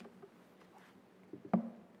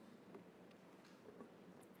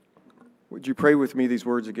Would you pray with me these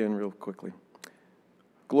words again real quickly?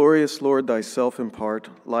 Glorious Lord, thyself impart,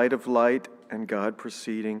 light of light and God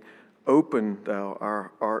proceeding. Open thou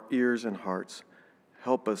our ears and hearts.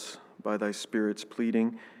 Help us by thy Spirit's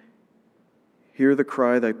pleading. Hear the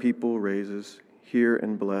cry thy people raises. Hear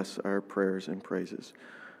and bless our prayers and praises.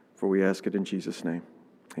 For we ask it in Jesus' name.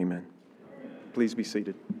 Amen. Please be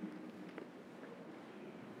seated.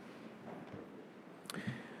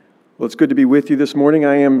 Well, it's good to be with you this morning.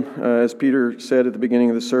 I am, as Peter said at the beginning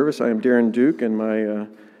of the service, I am Darren Duke, and my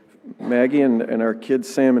Maggie and our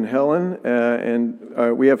kids Sam and Helen,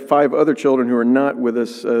 and we have 5 other children who are not with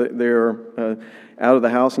us. They're out of the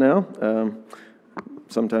house now,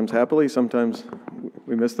 sometimes happily, sometimes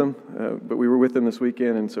we miss them, but we were with them this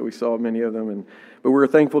weekend, and so we saw many of them. But we're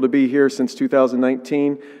thankful to be here since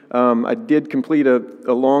 2019. I did complete a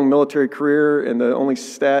long military career, and the only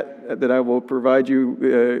stat that I will provide you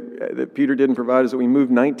that Peter didn't provide is that we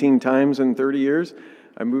moved 19 times in 30 years.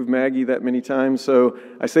 I moved Maggie that many times, so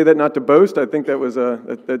I say that not to boast. I think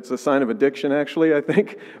that's a sign of addiction, actually, I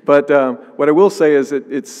think. But what I will say is that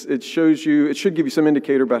it should give you some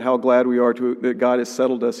indicator about how glad we are that God has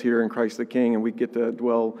settled us here in Christ the King, and we get to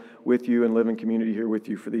dwell with you and live in community here with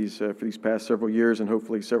you for these past several years, and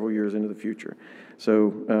hopefully several years into the future.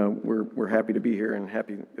 So we're happy to be here and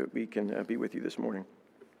happy that we can be with you this morning.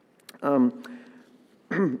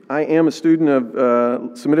 I am a student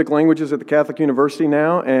of Semitic languages at the Catholic University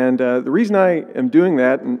now, and the reason I am doing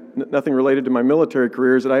that, and nothing related to my military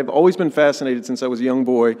career, is that I've always been fascinated since I was a young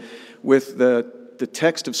boy with the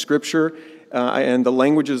text of Scripture and the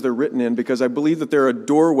languages they're written in, because I believe that they're a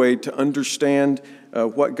doorway to understand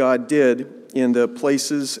what God did in the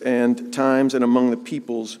places and times and among the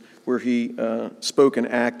peoples where He spoke and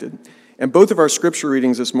acted. And both of our Scripture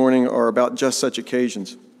readings this morning are about just such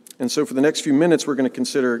occasions. And so for the next few minutes, we're going to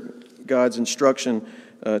consider God's instruction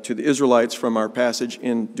to the Israelites from our passage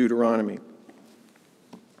in Deuteronomy.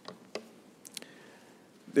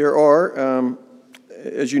 There are,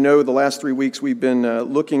 as you know, the last 3 weeks we've been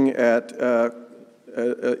looking at,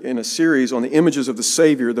 in a series on the images of the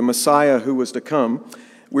Savior, the Messiah who was to come.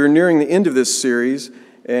 We're nearing the end of this series,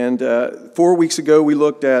 and 4 weeks ago we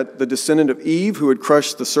looked at the descendant of Eve who had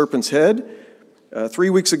crushed the serpent's head. 3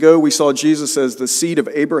 weeks ago, we saw Jesus as the seed of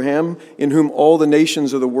Abraham, in whom all the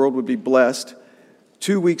nations of the world would be blessed.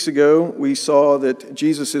 2 weeks ago, we saw that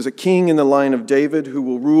Jesus is a king in the line of David who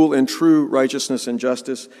will rule in true righteousness and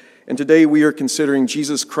justice. And today we are considering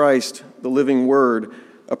Jesus Christ, the living Word,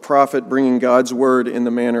 a prophet bringing God's Word in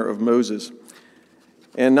the manner of Moses.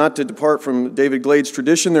 And not to depart from David Glade's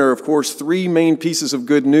tradition, there are, of course, 3 main pieces of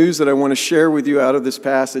good news that I want to share with you out of this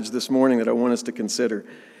passage this morning that I want us to consider.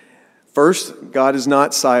 First, God is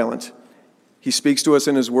not silent. He speaks to us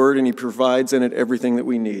in His Word, and He provides in it everything that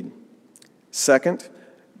we need. Second,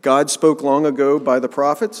 God spoke long ago by the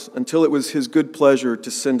prophets until it was His good pleasure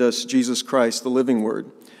to send us Jesus Christ, the living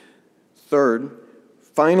Word. Third,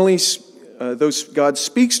 finally, though God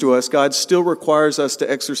speaks to us, God still requires us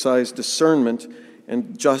to exercise discernment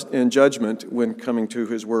and judgment when coming to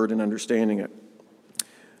His Word and understanding it.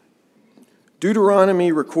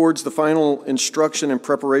 Deuteronomy records the final instruction and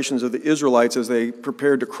preparations of the Israelites as they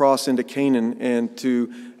prepared to cross into Canaan and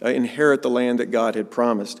to inherit the land that God had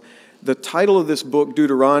promised. The title of this book,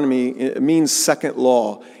 Deuteronomy, means second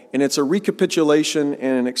law, and it's a recapitulation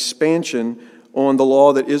and an expansion on the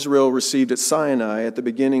law that Israel received at Sinai at the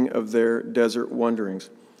beginning of their desert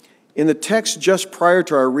wanderings. In the text just prior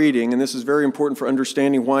to our reading, and this is very important for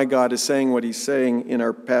understanding why God is saying what He's saying in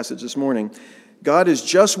our passage this morning, God has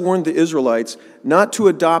just warned the Israelites not to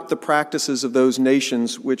adopt the practices of those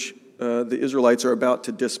nations which the Israelites are about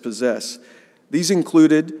to dispossess. These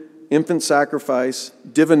included infant sacrifice,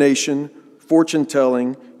 divination,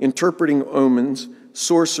 fortune-telling, interpreting omens,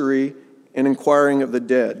 sorcery, and inquiring of the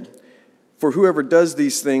dead. For whoever does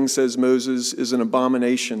these things, says Moses, is an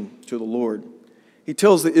abomination to the Lord. He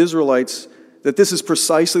tells the Israelites that this is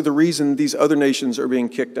precisely the reason these other nations are being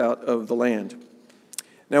kicked out of the land.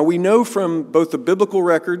 Now, we know from both the biblical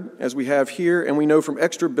record, as we have here, and we know from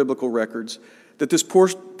extra-biblical records, that this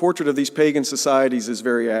portrait of these pagan societies is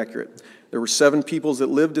very accurate. There were 7 peoples that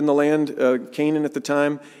lived in the land, Canaan at the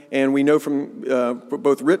time, and we know from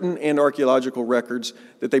both written and archaeological records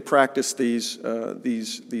that they practiced these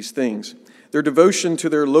things. Their devotion to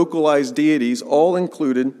their localized deities all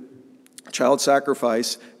included child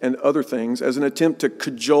sacrifice and other things as an attempt to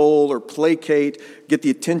cajole or placate, get the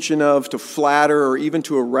attention of, to flatter, or even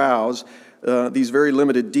to arouse these very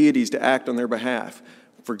limited deities to act on their behalf.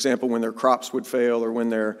 For example, when their crops would fail or when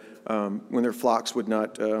their flocks would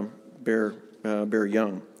not bear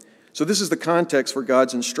young. So this is the context for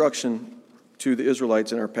God's instruction to the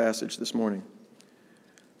Israelites in our passage this morning.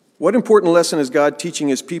 What important lesson is God teaching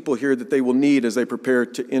his people here that they will need as they prepare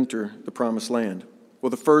to enter the promised land?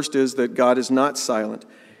 Well, the first is that God is not silent.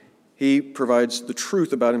 He provides the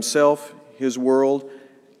truth about himself, his world,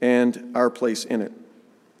 and our place in it.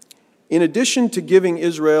 In addition to giving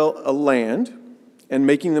Israel a land and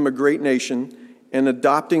making them a great nation and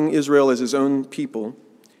adopting Israel as his own people,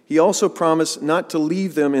 he also promised not to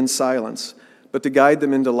leave them in silence, but to guide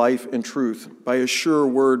them into life and truth by a sure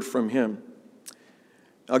word from him.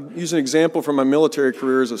 I'll use an example from my military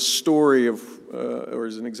career as a story of, or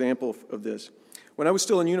as an example of this. When I was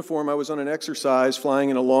still in uniform, I was on an exercise flying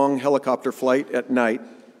in a long helicopter flight at night,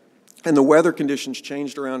 and the weather conditions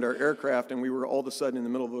changed around our aircraft, and we were all of a sudden in the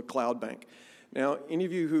middle of a cloud bank. Now, any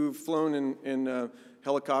of you who've flown in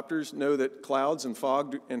helicopters know that clouds and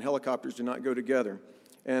fog and helicopters do not go together.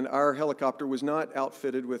 And our helicopter was not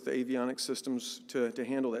outfitted with the avionics systems to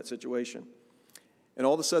handle that situation. And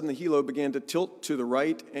all of a sudden, the helo began to tilt to the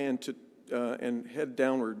right and head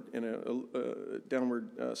downward in a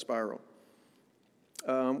downward spiral.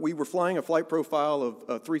 We were flying a flight profile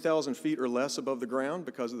of 3,000 feet or less above the ground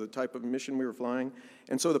because of the type of mission we were flying,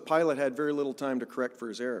 and so the pilot had very little time to correct for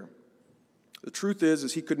his error. The truth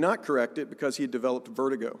is he could not correct it because he had developed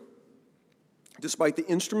vertigo. Despite the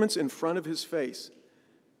instruments in front of his face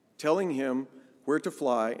telling him where to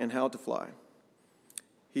fly and how to fly,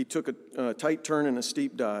 he took a tight turn and a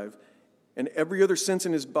steep dive, and every other sense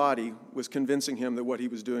in his body was convincing him that what he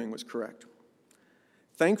was doing was correct.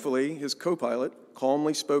 Thankfully, his co-pilot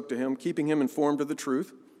calmly spoke to him, keeping him informed of the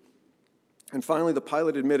truth. And finally, the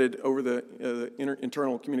pilot admitted over the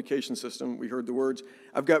internal communication system, we heard the words,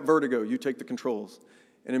 "I've got vertigo, you take the controls."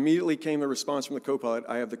 And immediately came the response from the co-pilot,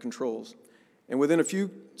 "I have the controls." And within a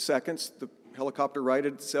few seconds, the helicopter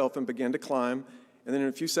righted itself and began to climb. And then in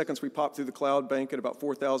a few seconds, we popped through the cloud bank at about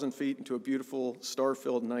 4,000 feet into a beautiful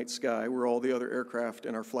star-filled night sky where all the other aircraft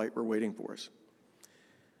in our flight were waiting for us.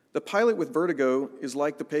 The pilot with vertigo is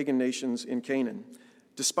like the pagan nations in Canaan.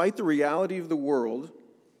 Despite the reality of the world,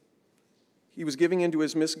 he was giving into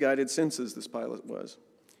his misguided senses, this pilot was.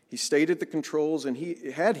 He stayed at the controls, and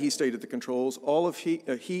had he stayed at the controls,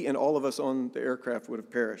 he and all of us on the aircraft would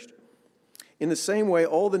have perished. In the same way,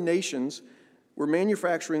 all the nations were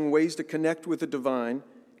manufacturing ways to connect with the divine,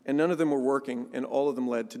 and none of them were working, and all of them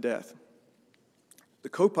led to death. The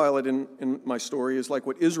co-pilot in my story is like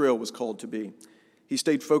what Israel was called to be. He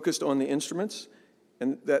stayed focused on the instruments,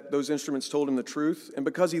 and that those instruments told him the truth. And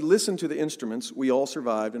because he listened to the instruments, we all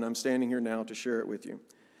survived, and I'm standing here now to share it with you.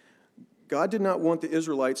 God did not want the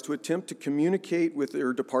Israelites to attempt to communicate with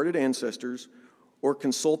their departed ancestors or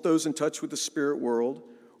consult those in touch with the spirit world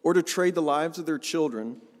or to trade the lives of their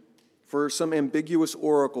children for some ambiguous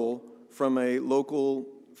oracle from a local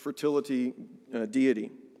fertility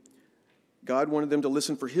deity. God wanted them to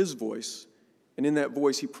listen for his voice, and in that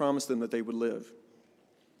voice he promised them that they would live.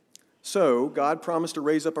 So God promised to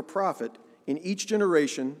raise up a prophet in each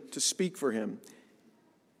generation to speak for him.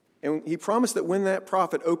 And he promised that when that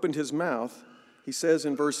prophet opened his mouth, he says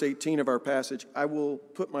in verse 18 of our passage, "I will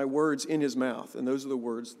put my words in his mouth," and those are the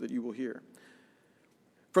words that you will hear.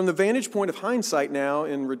 From the vantage point of hindsight now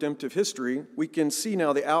in redemptive history, we can see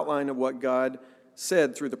now the outline of what God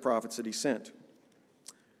said through the prophets that he sent.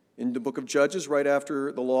 In the book of Judges, right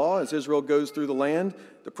after the law, as Israel goes through the land,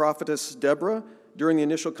 the prophetess Deborah, during the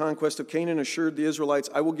initial conquest of Canaan, assured the Israelites,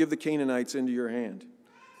 "I will give the Canaanites into your hand."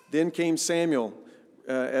 Then came Samuel,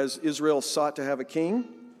 as Israel sought to have a king,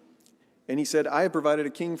 and he said, "I have provided a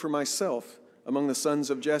king for myself among the sons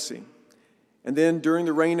of Jesse." And then during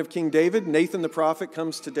the reign of King David, Nathan the prophet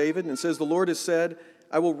comes to David and says, "The Lord has said,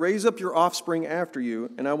 I will raise up your offspring after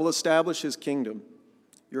you, and I will establish his kingdom.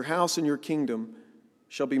 Your house and your kingdom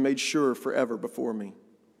shall be made sure forever before me."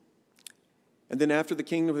 And then after the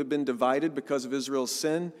kingdom had been divided because of Israel's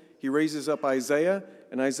sin, he raises up Isaiah,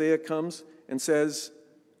 and Isaiah comes and says,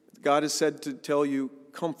 "God has said to tell you,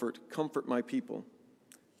 comfort my people.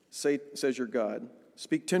 Says your God.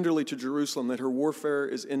 Speak tenderly to Jerusalem that her warfare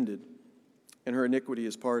is ended and her iniquity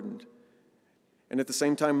is pardoned." And at the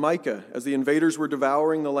same time, Micah, as the invaders were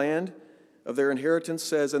devouring the land of their inheritance,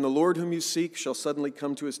 says, "And the Lord whom you seek shall suddenly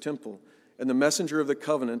come to his temple, and the messenger of the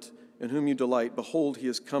covenant in whom you delight, behold, he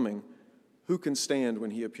is coming. Who can stand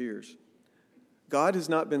when he appears?" God has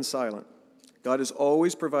not been silent. God has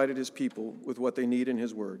always provided his people with what they need in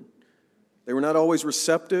his word. They were not always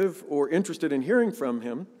receptive or interested in hearing from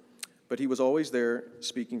him, but he was always there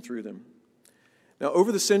speaking through them. Now,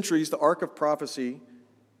 over the centuries, the arc of prophecy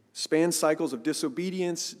spans cycles of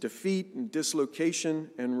disobedience, defeat, and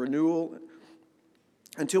dislocation and renewal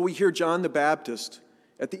until we hear John the Baptist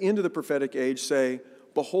at the end of the prophetic age say,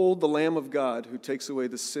 "Behold the Lamb of God who takes away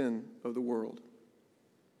the sin of the world."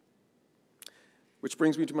 Which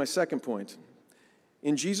brings me to my second point.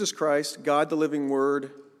 In Jesus Christ, God the living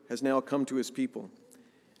Word has now come to his people.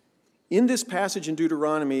 In this passage in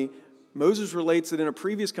Deuteronomy, Moses relates that in a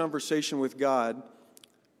previous conversation with God,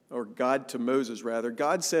 or God to Moses rather,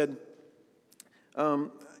 God said,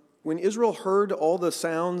 when Israel heard all the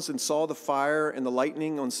sounds and saw the fire and the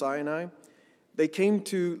lightning on Sinai, they came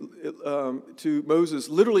to Moses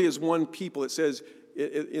literally as one people. It says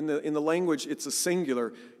in the language, it's a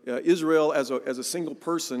singular. Israel as a single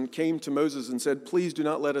person came to Moses and said, "Please do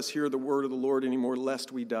not let us hear the word of the Lord anymore,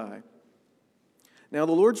 lest we die." Now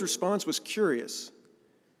the Lord's response was curious.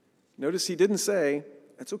 Notice he didn't say,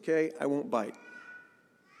 "That's okay, I won't bite."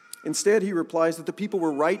 Instead, he replies that the people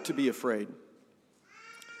were right to be afraid.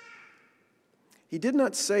 He did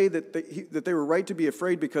not say that they were right to be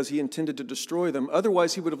afraid because he intended to destroy them.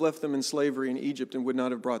 Otherwise, he would have left them in slavery in Egypt and would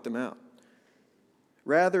not have brought them out.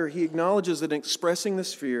 Rather, he acknowledges that in expressing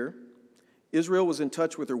this fear, Israel was in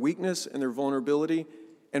touch with their weakness and their vulnerability,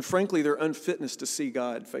 and frankly, their unfitness to see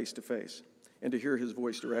God face to face and to hear his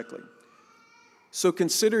voice directly. So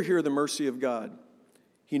consider here the mercy of God.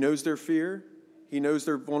 He knows their fear. He knows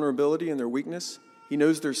their vulnerability and their weakness. He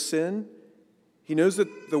knows their sin. He knows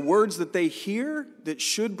that the words that they hear that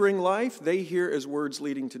should bring life, they hear as words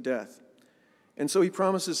leading to death. And so he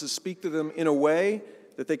promises to speak to them in a way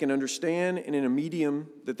that they can understand and in a medium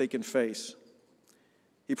that they can face.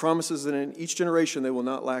 He promises that in each generation they will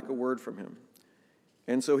not lack a word from him.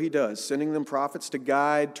 And so he does, sending them prophets to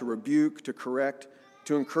guide, to rebuke, to correct,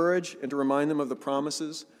 to encourage, and to remind them of the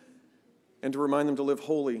promises, and to remind them to live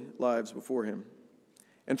holy lives before him.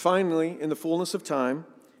 And finally, in the fullness of time,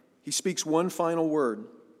 he speaks one final word,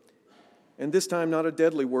 and this time not a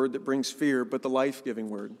deadly word that brings fear, but the life-giving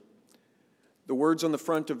word. The words on the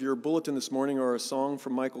front of your bulletin this morning are a song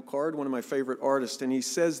from Michael Card, one of my favorite artists, and he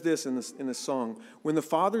says this in this song: "When the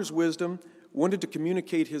Father's wisdom wanted to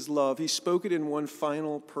communicate his love, he spoke it in one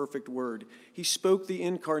final perfect word. He spoke the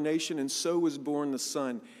incarnation, and so was born the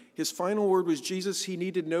Son. His final word was Jesus. He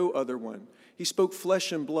needed no other one. He spoke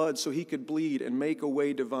flesh and blood so he could bleed and make a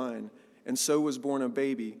way divine, and so was born a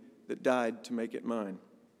baby that died to make it mine."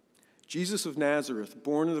 Jesus of Nazareth,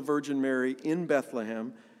 born of the Virgin Mary in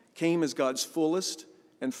Bethlehem, came as God's fullest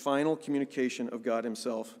and final communication of God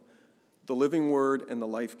himself, the living word and the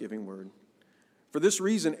life-giving word. For this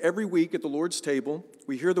reason, every week at the Lord's table,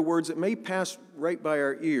 we hear the words that may pass right by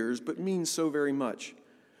our ears, but mean so very much.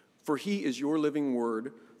 For he is your living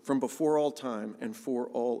word from before all time and for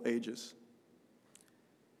all ages.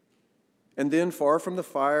 And then, far from the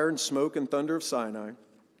fire and smoke and thunder of Sinai,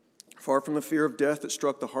 far from the fear of death that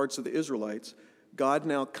struck the hearts of the Israelites, God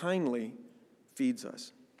now kindly feeds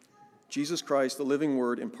us. Jesus Christ, the living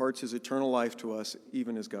word, imparts his eternal life to us,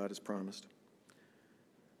 even as God has promised.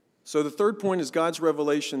 So the third point is God's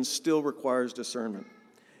revelation still requires discernment.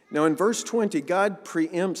 Now in verse 20, God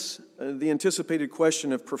preempts the anticipated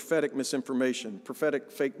question of prophetic misinformation,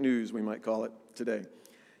 prophetic fake news, we might call it today.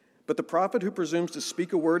 "But the prophet who presumes to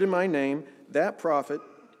speak a word in my name, that prophet,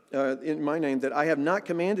 in my name, that I have not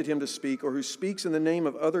commanded him to speak, or who speaks in the name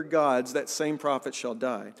of other gods, that same prophet shall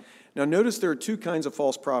die." Now notice there are two kinds of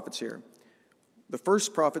false prophets here. The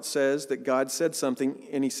first prophet says that God said something,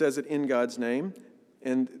 and he says it in God's name,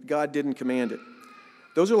 and God didn't command it.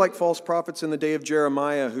 Those are like false prophets in the day of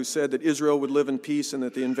Jeremiah, who said that Israel would live in peace and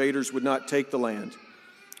that the invaders would not take the land.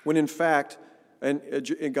 When in fact,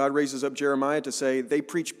 and God raises up Jeremiah to say, they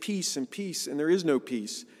preach peace, and there is no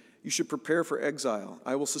peace. You should prepare for exile.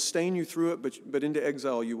 I will sustain you through it, but into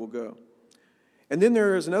exile you will go. And then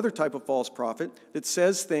there is another type of false prophet that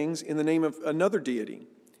says things in the name of another deity.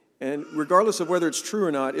 And regardless of whether it's true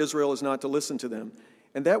or not, Israel is not to listen to them.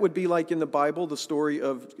 And that would be like in the Bible, the story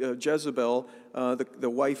of Jezebel, the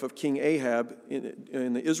wife of King Ahab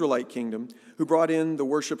in the Israelite kingdom, who brought in the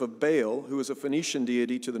worship of Baal, who was a Phoenician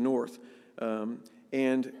deity, to the north.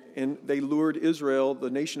 And they lured Israel, the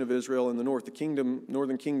nation of Israel in the north, the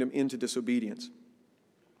northern kingdom, into disobedience.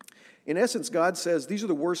 In essence, God says, these are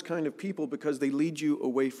the worst kind of people because they lead you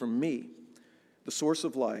away from me, the source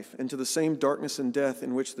of life, and to the same darkness and death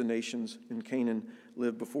in which the nations in Canaan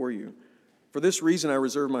live before you. For this reason, I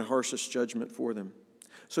reserve my harshest judgment for them.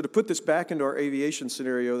 So to put this back into our aviation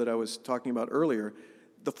scenario that I was talking about earlier,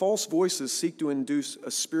 the false voices seek to induce a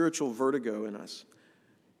spiritual vertigo in us.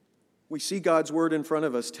 We see God's word in front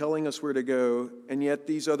of us telling us where to go, and yet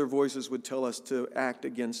these other voices would tell us to act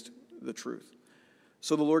against the truth.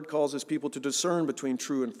 So the Lord calls his people to discern between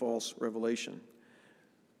true and false revelation.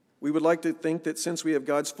 We would like to think that since we have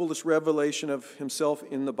God's fullest revelation of himself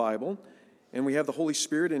in the Bible, and we have the Holy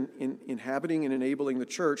Spirit inhabiting and enabling the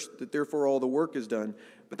church, that therefore all the work is done.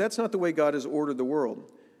 But that's not the way God has ordered the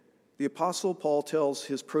world. The Apostle Paul tells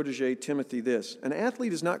his protege Timothy this: an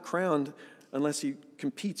athlete is not crowned unless he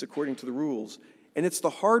competes according to the rules, and it's the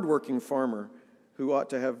hardworking farmer who ought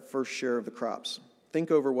to have first share of the crops.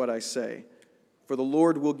 Think over what I say, for the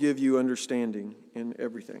Lord will give you understanding in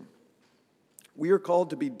everything. We are called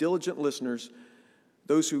to be diligent listeners,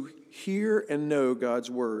 those who hear and know God's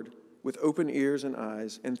word with open ears and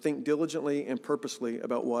eyes, and think diligently and purposely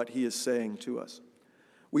about what he is saying to us.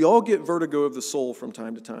 We all get vertigo of the soul from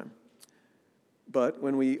time to time. But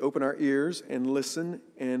when we open our ears and listen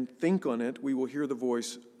and think on it, we will hear the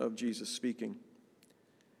voice of Jesus speaking.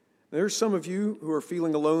 There are some of you who are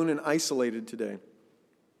feeling alone and isolated today.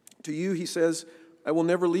 To you, he says, I will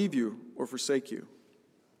never leave you or forsake you.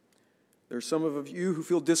 There are some of you who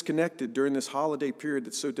feel disconnected during this holiday period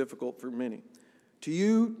that's so difficult for many. To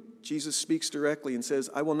you, Jesus speaks directly and says,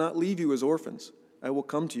 I will not leave you as orphans. I will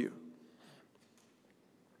come to you.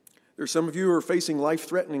 There are some of you who are facing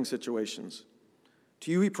life-threatening situations.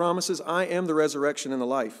 To you he promises, I am the resurrection and the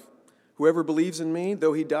life. Whoever believes in me,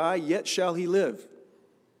 though he die, yet shall he live.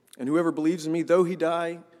 And whoever believes in me, though he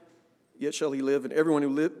die, yet shall he live. And everyone who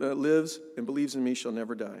lives and believes in me shall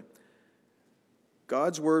never die.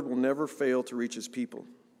 God's word will never fail to reach his people.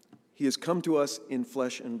 He has come to us in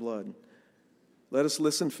flesh and blood. Let us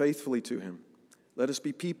listen faithfully to him. Let us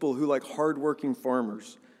be people who, like hardworking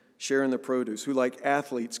farmers, share in the produce, who, like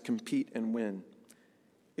athletes, compete and win.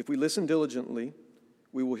 If we listen diligently,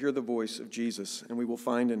 we will hear the voice of Jesus, and we will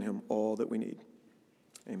find in him all that we need.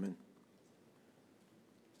 Amen.